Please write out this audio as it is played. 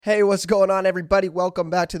Hey, what's going on, everybody? Welcome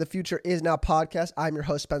back to the Future Is Now podcast. I'm your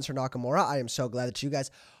host, Spencer Nakamura. I am so glad that you guys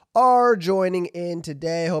are joining in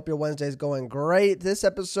today. Hope your Wednesday is going great. This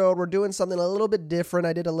episode, we're doing something a little bit different.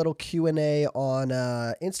 I did a little Q&A on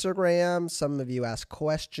Instagram. Some of you asked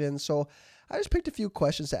questions, so I just picked a few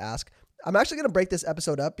questions to ask. I'm actually going to break this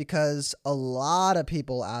episode up because a lot of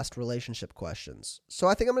people asked relationship questions. So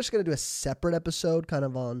I think I'm just going to do a separate episode kind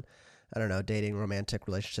of on dating, romantic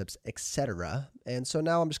relationships, etc. And so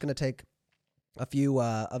now I'm just going to take a few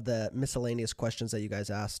of the miscellaneous questions that you guys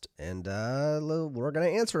asked, and we're going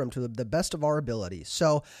to answer them to the best of our ability.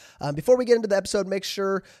 So before we get into the episode, make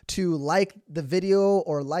sure to like the video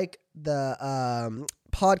or like the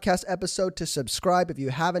podcast episode, to subscribe if you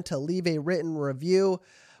haven't, to leave a written review.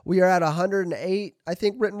 We are at 108, I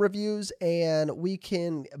think, written reviews, and we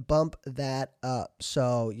can bump that up.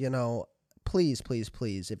 So, please,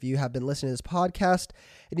 if you have been listening to this podcast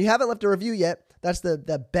and you haven't left a review yet, that's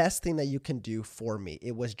the best thing that you can do for me.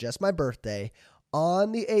 It was just my birthday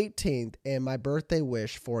on the 18th, and my birthday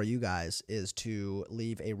wish for you guys is to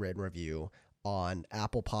leave a written review on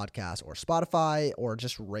Apple Podcasts or Spotify, or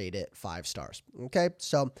just rate it 5 stars. Okay.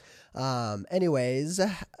 So, anyways,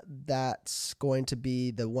 that's going to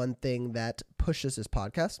be the one thing that pushes this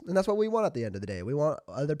podcast. And that's what we want at the end of the day. We want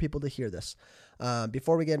other people to hear this.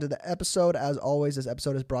 Before we get into the episode, as always, this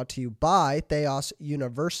episode is brought to you by Theos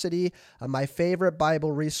University, my favorite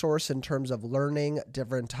Bible resource in terms of learning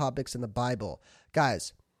different topics in the Bible.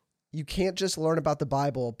 Guys, you can't just learn about the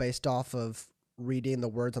Bible based off of reading the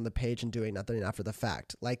words on the page and doing nothing after the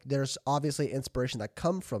fact. Like, there's obviously inspiration that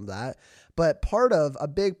comes from that, but a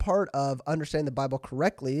big part of understanding the Bible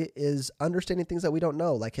correctly is understanding things that we don't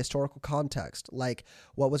know, like historical context, like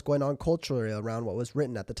what was going on culturally around what was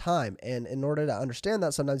written at the time. And in order to understand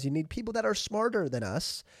that, sometimes you need people that are smarter than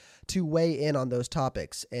us to weigh in on those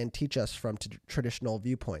topics and teach us from traditional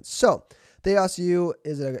viewpoints. So Theos U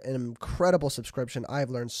is an incredible subscription. I've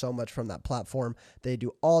learned so much from that platform. They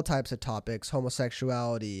do all types of topics: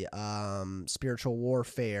 homosexuality, spiritual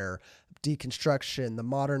warfare, deconstruction, the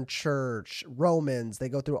modern church, Romans. They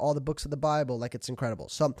go through all the books of the Bible. Like, it's incredible.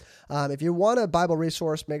 So if you want a Bible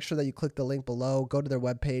resource, make sure that you click the link below, go to their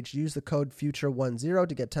webpage, use the code FUTURE10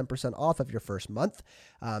 to get 10% off of your first month,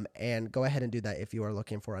 and go ahead and do that if you are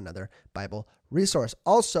looking for another Bible resource.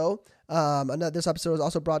 Also, this episode is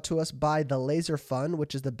also brought to us by the Laser Fund,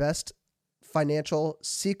 which is the best financial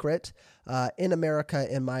secret in America,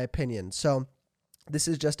 in my opinion. So this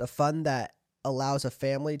is just a fund that allows a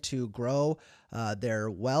family to grow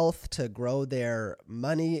their wealth, to grow their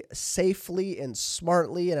money safely and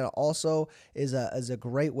smartly. And it also is a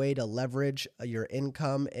great way to leverage your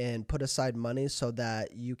income and put aside money so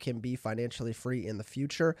that you can be financially free in the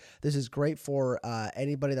future. This is great for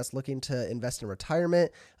anybody that's looking to invest in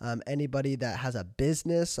retirement, anybody that has a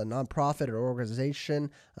business, a nonprofit or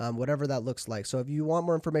organization, whatever that looks like. So if you want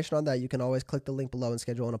more information on that, you can always click the link below and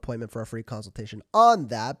schedule an appointment for a free consultation on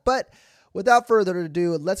that. But without further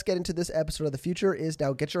ado, let's get into this episode of The Future Is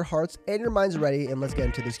Now. Get your hearts and your minds ready, and let's get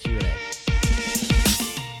into this Q&A.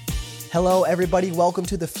 Hello, everybody. Welcome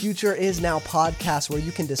to The Future Is Now podcast, where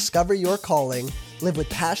you can discover your calling, live with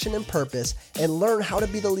passion and purpose, and learn how to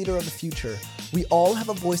be the leader of the future. We all have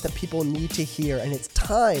a voice that people need to hear, and it's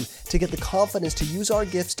time to get the confidence to use our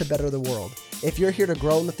gifts to better the world. If you're here to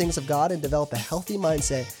grow in the things of God and develop a healthy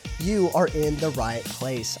mindset, you are in the right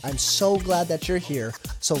place. I'm so glad that you're here.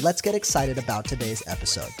 So let's get excited about today's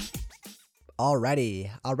episode.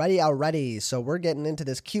 Alrighty. So we're getting into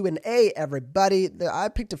this Q&A, everybody. I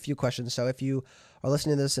picked a few questions, so if you are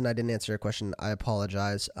listening to this and I didn't answer your question, I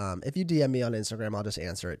apologize. If you DM me on Instagram, I'll just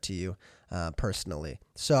answer it to you personally.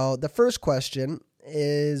 So the first question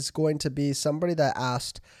is going to be somebody that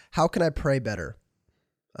asked, how can I pray better?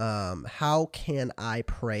 How can I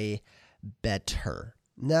pray better?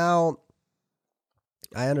 Now,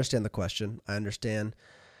 I understand the question. I understand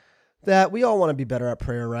that we all want to be better at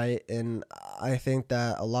prayer, right? And I think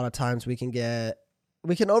that a lot of times we can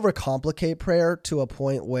overcomplicate prayer to a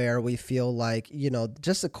point where we feel like,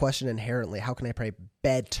 just the question inherently, how can I pray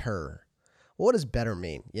better? What does better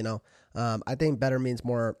mean? I think better means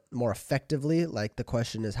more effectively. Like, the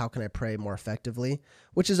question is, how can I pray more effectively?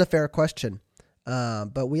 Which is a fair question.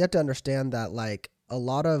 But we have to understand that, like, a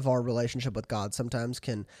lot of our relationship with God sometimes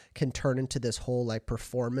can turn into this whole like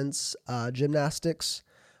performance gymnastics,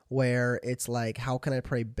 where it's like, how can I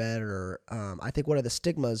pray better? I think one of the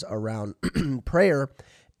stigmas around prayer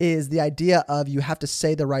is the idea of you have to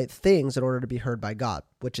say the right things in order to be heard by God,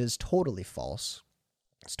 which is totally false.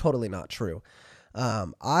 It's totally not true.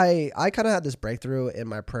 I kind of had this breakthrough in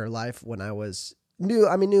my prayer life when I was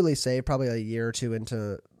newly saved, probably a year or two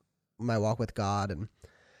into my walk with God. And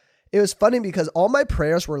it was funny because all my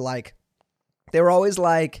prayers were like, they were always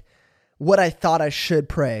like what I thought I should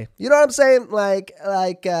pray. You know what I'm saying?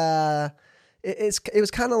 It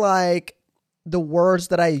was kind of like the words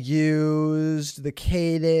that I used, the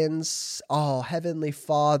cadence. Oh, Heavenly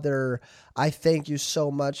Father, I thank you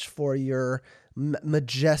so much for your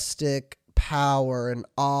majestic power and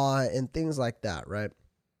awe and things like that, right?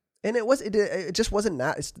 And it just wasn't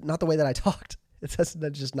that. It's not the way that I talked. That's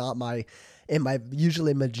just not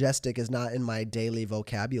usually majestic is not in my daily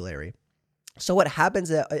vocabulary. So what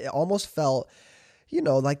happens, it almost felt,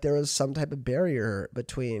 like there was some type of barrier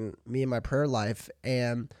between me and my prayer life.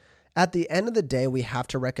 And at the end of the day, we have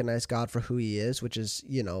to recognize God for who he is, which is,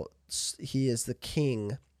 he is the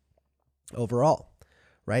king over all,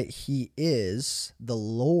 right? He is the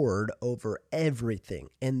Lord over everything.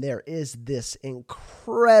 And there is this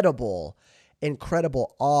incredible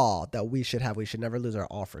awe that we should have. We should never lose our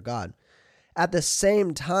awe for God. At the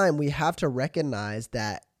same time, we have to recognize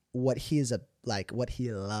that what he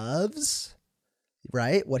loves,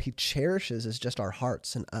 right? What he cherishes is just our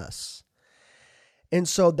hearts and us. And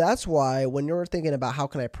so that's why when you're thinking about how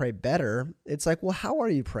can I pray better, it's like, well, how are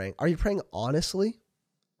you praying? Are you praying honestly,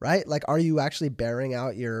 right? Like, are you actually bearing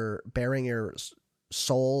your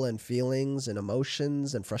soul and feelings and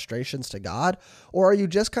emotions and frustrations to God? Or are you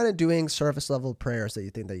just kind of doing surface level prayers that you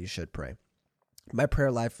think that you should pray? My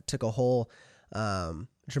prayer life took a whole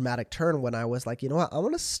dramatic turn when I was like, you know what? I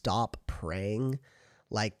want to stop praying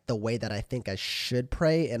like the way that I think I should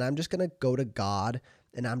pray. And I'm just going to go to God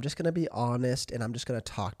and I'm just going to be honest and I'm just going to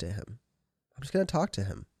talk to him.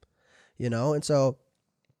 And so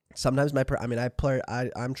sometimes my prayer,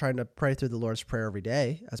 I'm trying to pray through the Lord's Prayer every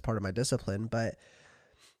day as part of my discipline. But,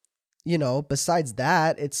 besides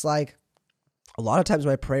that, it's like a lot of times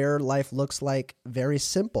my prayer life looks like very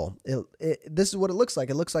simple. This is what it looks like.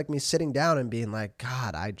 It looks like me sitting down and being like,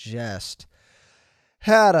 God, I just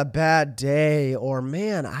had a bad day, or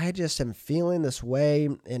man, I just am feeling this way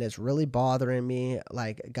and it's really bothering me.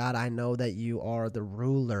 Like, God, I know that you are the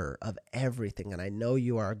ruler of everything and I know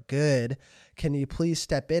you are good. Can you please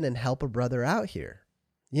step in and help a brother out here?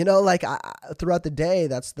 Throughout the day,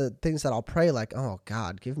 that's the things that I'll pray, like, oh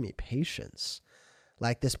God, give me patience.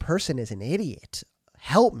 Like, this person is an idiot.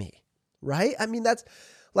 Help me, right? I mean, that's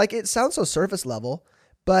like, it sounds so surface level,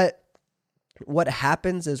 but what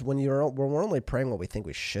happens is when we're only praying what we think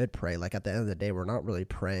we should pray, like at the end of the day, we're not really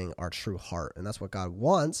praying our true heart. And that's what God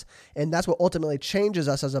wants. And that's what ultimately changes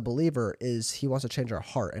us as a believer is he wants to change our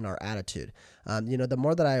heart and our attitude. The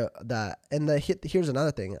more here's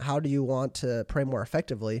another thing. How do you want to pray more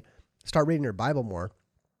effectively? Start reading your Bible more,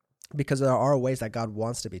 because there are ways that God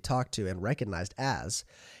wants to be talked to and recognized as.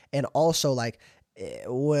 And also, like,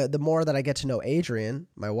 the more that I get to know Adrienne,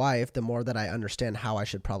 my wife, the more that I understand how I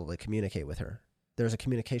should probably communicate with her. There's a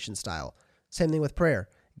communication style. Same thing with prayer.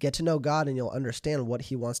 Get to know God and you'll understand what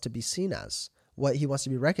he wants to be seen as, what he wants to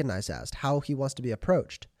be recognized as, how he wants to be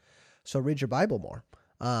approached. So read your Bible more.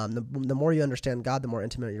 The more you understand God, the more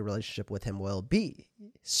intimate your relationship with him will be.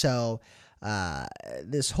 So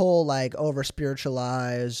this whole like over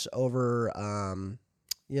spiritualize, over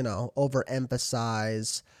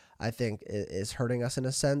emphasize, I think is hurting us in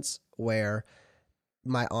a sense, where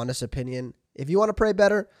my honest opinion, if you want to pray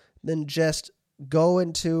better, then just go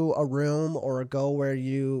into a room or go where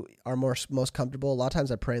you are most comfortable. A lot of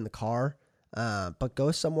times I pray in the car, but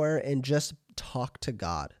go somewhere and just talk to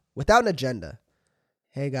God without an agenda.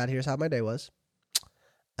 Hey God, here's how my day was.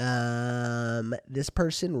 This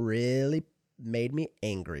person really made me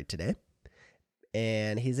angry today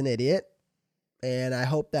and he's an idiot and I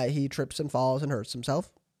hope that he trips and falls and hurts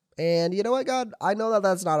himself. And you know what, God, I know that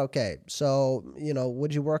that's not okay. So,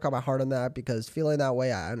 would you work on my heart on that? Because feeling that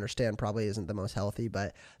way, I understand probably isn't the most healthy,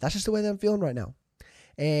 but that's just the way that I'm feeling right now.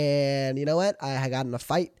 And you know what? I got in a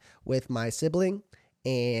fight with my sibling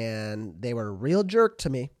and they were a real jerk to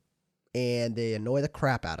me and they annoy the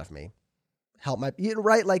crap out of me.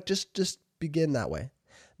 Right? Like just begin that way.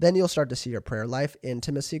 Then you'll start to see your prayer life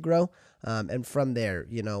intimacy grow. And from there,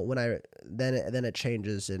 then it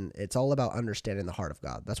changes and it's all about understanding the heart of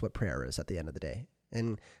God. That's what prayer is at the end of the day.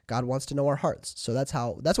 And God wants to know our hearts. So that's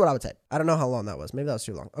what I would say. I don't know how long that was. Maybe that was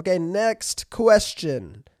too long. Okay. Next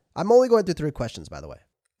question. I'm only going through 3 questions, by the way.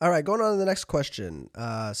 All right. Going on to the next question.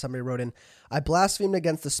 Somebody wrote in, I blasphemed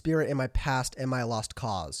against the Spirit in my past and my lost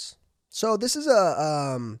cause. So this is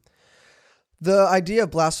the idea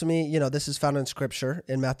of blasphemy, this is found in Scripture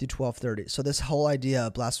in Matthew 12:30. So this whole idea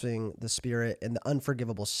of blaspheming the Spirit and the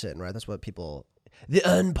unforgivable sin, right? That's what the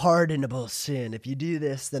unpardonable sin. If you do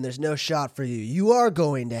this, then there's no shot for you. You are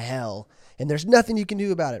going to hell, and there's nothing you can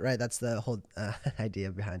do about it, right? That's the whole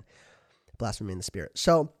idea behind blaspheming the Spirit.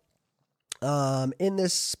 So In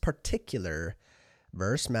this particular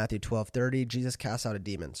verse, Matthew 12:30, Jesus casts out a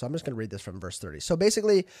demon. So I'm just going to read this from verse 30. So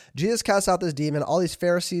basically, Jesus casts out this demon. All these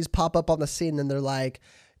Pharisees pop up on the scene and they're like,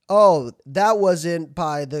 oh, that wasn't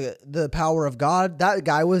by the power of God. That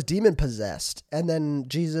guy was demon possessed. And then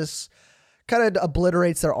Jesus kind of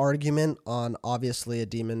obliterates their argument on obviously a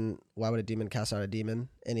demon. Why would a demon cast out a demon?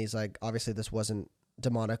 And he's like, obviously this wasn't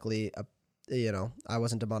demonically, I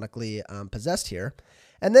wasn't demonically possessed here.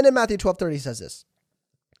 And then in Matthew 12:30, he says this: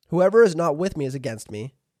 whoever is not with me is against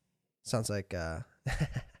me. Sounds like, I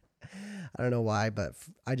don't know why, but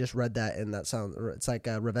I just read that and that sounds, it's like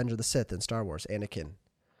Revenge of the Sith in Star Wars, Anakin.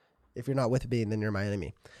 If you're not with me, then you're my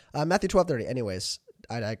enemy. Matthew 12:30, anyways,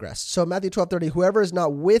 I digress. So Matthew 12:30, whoever is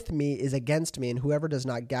not with me is against me, and whoever does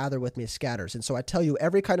not gather with me scatters. And so I tell you,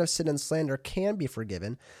 every kind of sin and slander can be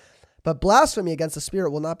forgiven, but blasphemy against the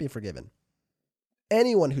Spirit will not be forgiven.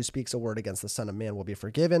 Anyone who speaks a word against the Son of Man will be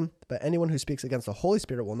forgiven, but anyone who speaks against the Holy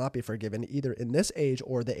Spirit will not be forgiven, either in this age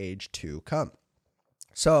or the age to come.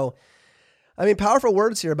 So, I mean, powerful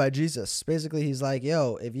words here by Jesus. Basically, he's like,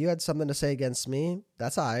 yo, if you had something to say against me,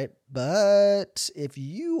 that's all right. But if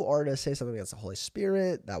you are to say something against the Holy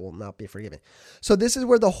Spirit, that will not be forgiven. So this is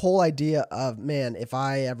where the whole idea of, man, if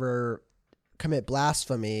I ever commit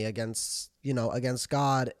blasphemy against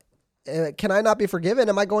God, can I not be forgiven?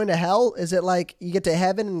 Am I going to hell? Is it like you get to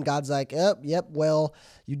heaven and God's like, yep, well,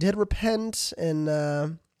 you did repent and,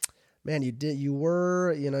 man, you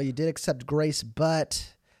did accept grace,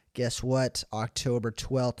 but guess what? October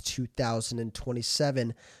 12th,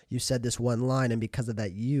 2027, you said this one line, and because of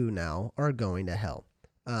that, you now are going to hell.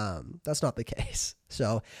 That's not the case.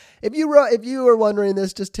 So if you were wondering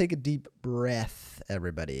this, just take a deep breath,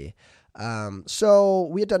 everybody. So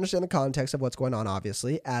we have to understand the context of what's going on,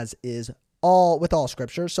 obviously, as is with all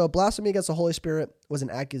scripture. So blasphemy against the Holy Spirit was an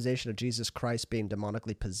accusation of Jesus Christ being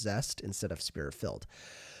demonically possessed instead of spirit filled.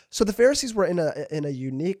 So the Pharisees were in a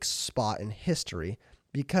unique spot in history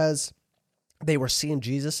because they were seeing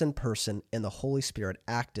Jesus in person and the Holy Spirit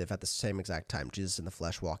active at the same exact time. Jesus in the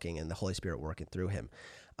flesh walking and the Holy Spirit working through him.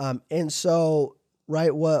 And so,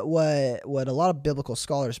 right, what a lot of biblical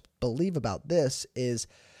scholars believe about this is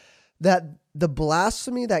that the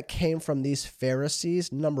blasphemy that came from these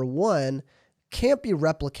Pharisees, number one, can't be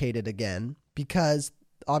replicated again because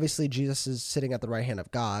obviously Jesus is sitting at the right hand of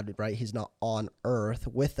God, right? He's not on earth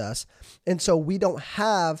with us. And so we don't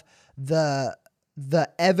have the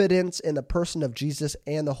evidence in the person of Jesus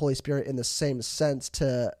and the Holy Spirit in the same sense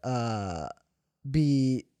to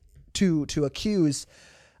accuse,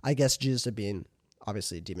 I guess, Jesus of being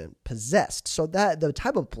obviously demon possessed. So that the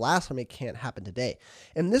type of blasphemy can't happen today.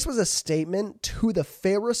 And this was a statement to the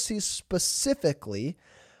Pharisees specifically,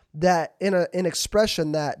 that in an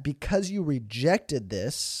expression that because you rejected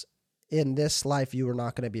this in this life, you are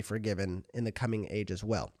not going to be forgiven in the coming age as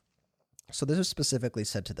well. So this is specifically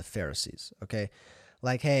said to the Pharisees, okay?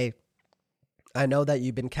 Like, hey, I know that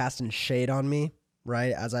you've been casting shade on me,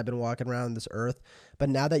 right, as I've been walking around this earth, but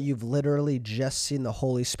now that you've literally just seen the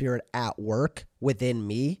Holy Spirit at work within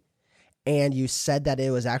me, and you said that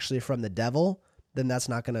it was actually from the devil, then that's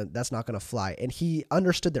not gonna fly. And he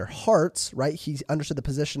understood their hearts, right? He understood the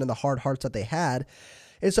position and the hard hearts that they had.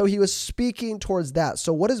 And so he was speaking towards that.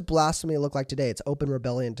 So what does blasphemy look like today? It's open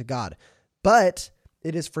rebellion to God. But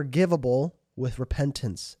it is forgivable with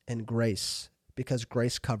repentance and grace because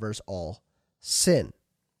grace covers all sin.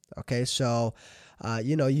 Okay, so,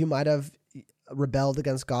 you might have rebelled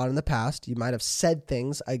against God in the past. You might have said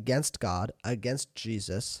things against God, against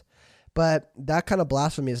Jesus. But that kind of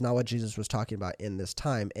blasphemy is not what Jesus was talking about in this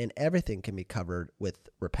time, and everything can be covered with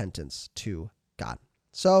repentance to God.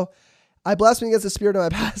 So I blaspheme against the Spirit of my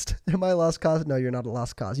past. Am I a lost cause? No, you're not a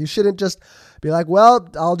lost cause. You shouldn't just be like, well,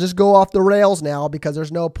 I'll just go off the rails now because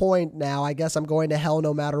there's no point now. I guess I'm going to hell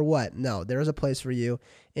no matter what. No, there is a place for you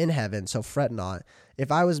in heaven, so fret not.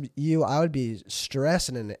 If I was you, I would be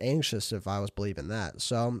stressing and anxious if I was believing that.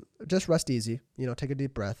 So just rest easy. Take a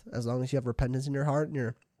deep breath. As long as you have repentance in your heart and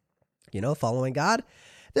you're following God,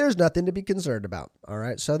 there's nothing to be concerned about. All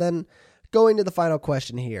right. So then going to the final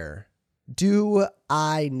question here, do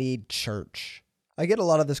I need church? I get a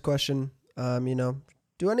lot of this question.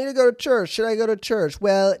 Do I need to go to church? Should I go to church?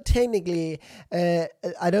 Well, technically,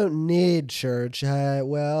 I don't need church.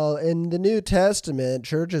 Well, in the New Testament,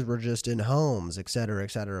 churches were just in homes, et cetera,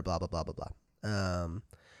 blah, blah, blah, blah, blah. I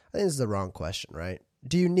think this is the wrong question, right?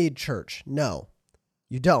 Do you need church? No,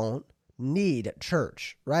 you don't need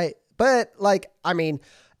church, right? But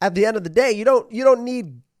at the end of the day, you don't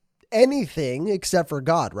need anything except for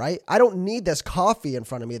God, right? I don't need this coffee in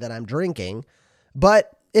front of me that I'm drinking,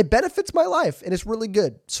 but it benefits my life and it's really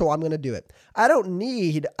good. So I'm going to do it. I don't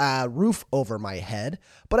need a roof over my head,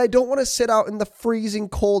 but I don't want to sit out in the freezing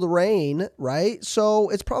cold rain, right? So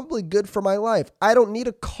it's probably good for my life. I don't need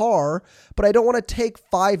a car, but I don't want to take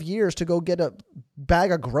 5 years to go get a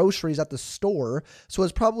bag of groceries at the store. So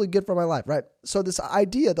it's probably good for my life, right? So this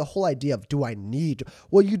idea, the whole idea of do I need,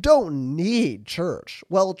 well, you don't need church.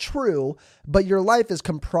 Well, true, but your life is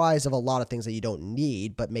comprised of a lot of things that you don't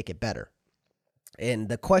need, but make it better. And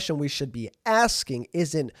the question we should be asking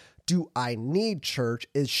isn't, do I need church?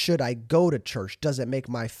 Is should I go to church? Does it make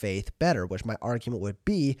my faith better? Which my argument would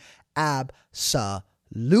be absolutely.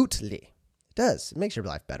 It does. It makes your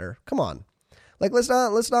life better. Come on. Like, let's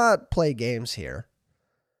not play games here.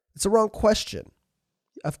 It's the wrong question.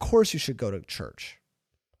 Of course you should go to church.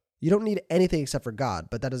 You don't need anything except for God,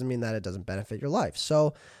 but that doesn't mean that it doesn't benefit your life.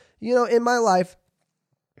 So, in my life,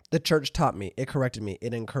 the church taught me, it corrected me,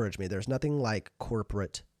 it encouraged me. There's nothing like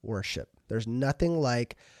corporate worship. There's nothing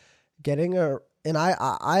like and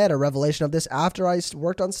I had a revelation of this after I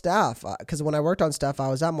worked on staff. Because when I worked on staff, I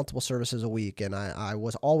was at multiple services a week and I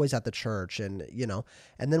was always at the church and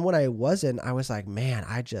then when I wasn't, I was like, man,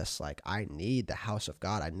 I need the house of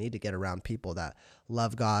God. I need to get around people that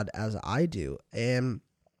love God as I do. And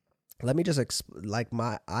let me just,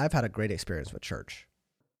 I've had a great experience with church.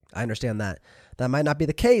 I understand that might not be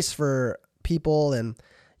the case for people. And,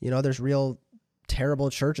 there's real terrible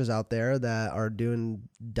churches out there that are doing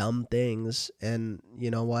dumb things. And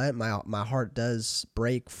you know what? My heart does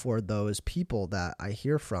break for those people that I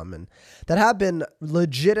hear from and that have been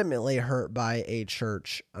legitimately hurt by a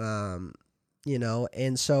church, and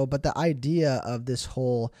so, but the idea of this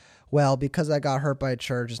whole, well, because I got hurt by a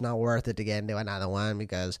church, it's not worth it to get into another one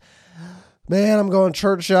because, man, I'm going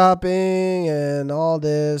church shopping and all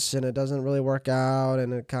this, and it doesn't really work out,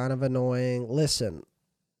 and it's kind of annoying. Listen,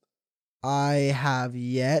 I have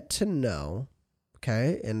yet to know,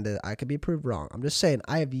 okay, and I could be proved wrong. I'm just saying,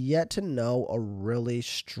 I have yet to know a really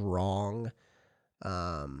strong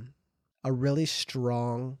person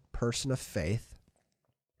of faith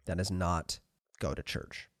that does not go to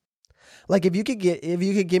church. Like if you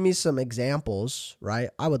could give me some examples, right?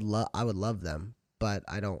 I would love them, but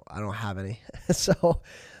I don't have any. So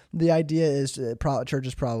the idea is church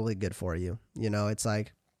is probably good for you. It's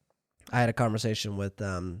like I had a conversation with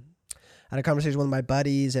my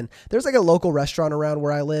buddies, and there's like a local restaurant around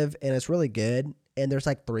where I live, and it's really good. And there's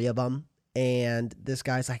like 3 of them. And this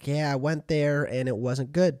guy's like, yeah, I went there and it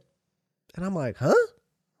wasn't good. And I'm like, huh?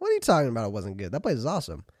 What are you talking about? It wasn't good. That place is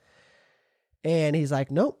awesome. And he's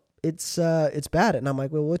like, nope, it's bad. And I'm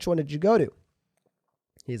like, well, which one did you go to?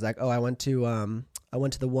 He's like, oh, I went to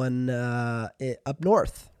the one up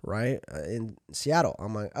north, right, in Seattle.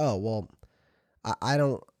 I'm like, oh, well, I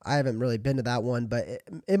haven't really been to that one, but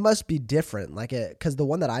it must be different, because the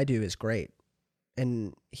one that I do is great.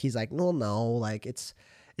 And he's like, no, like it's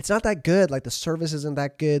not that good. Like the service isn't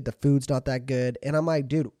that good, the food's not that good. And I'm like,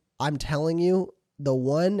 dude, I'm telling you, the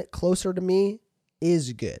one closer to me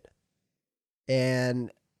is good.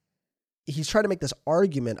 And he's trying to make this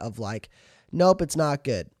argument of like, nope, it's not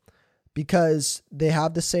good because they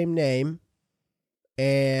have the same name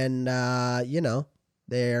and,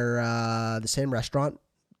 they're the same restaurant,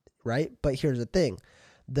 right? But here's the thing.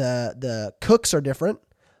 The cooks are different.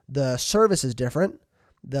 The service is different.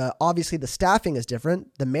 Obviously the staffing is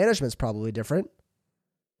different. The management's probably different,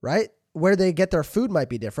 right? Where they get their food might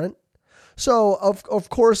be different. So of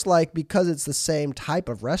course, like, because it's the same type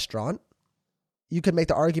of restaurant, you could make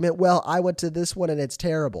the argument, well, I went to this one and it's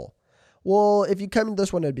terrible. Well, if you come to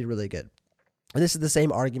this one, it'd be really good. And this is the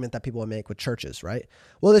same argument that people would make with churches, right?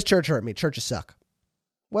 Well, this church hurt me. Churches suck.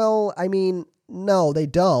 Well, I mean, no, they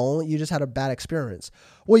don't. You just had a bad experience.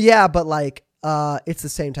 Well, yeah, but like, it's the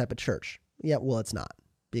same type of church. Yeah, well, it's not,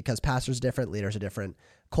 because pastors are different, leaders are different,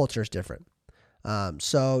 culture is different.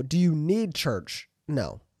 So do you need church?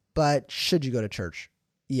 No. But should you go to church?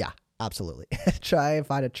 Yeah, absolutely. Try and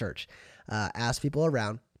find a church. Ask people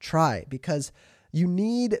around. Try, because you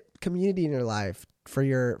need community in your life for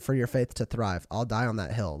your faith to thrive. I'll die on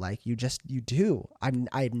that hill. Like you do.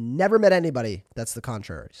 I've never met anybody that's the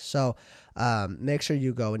contrary. So make sure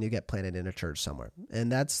you go and you get planted in a church somewhere.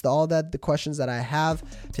 And that's all the questions that I have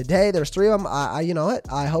today. There's 3 of them. You know what?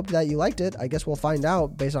 I hope that you liked it. I guess we'll find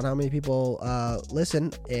out based on how many people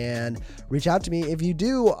listen, and reach out to me if you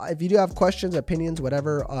do have questions, opinions,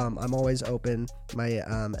 whatever. I'm always open. My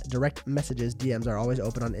direct messages, DMs are always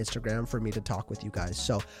open on Instagram for me to talk with you guys.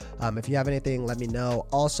 So if you have anything, let me know.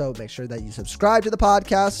 Also, make sure that you subscribe to the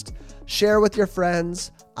podcast, share with your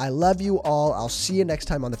friends. I love you all. I'll see you next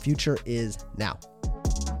time on The Future Is Now.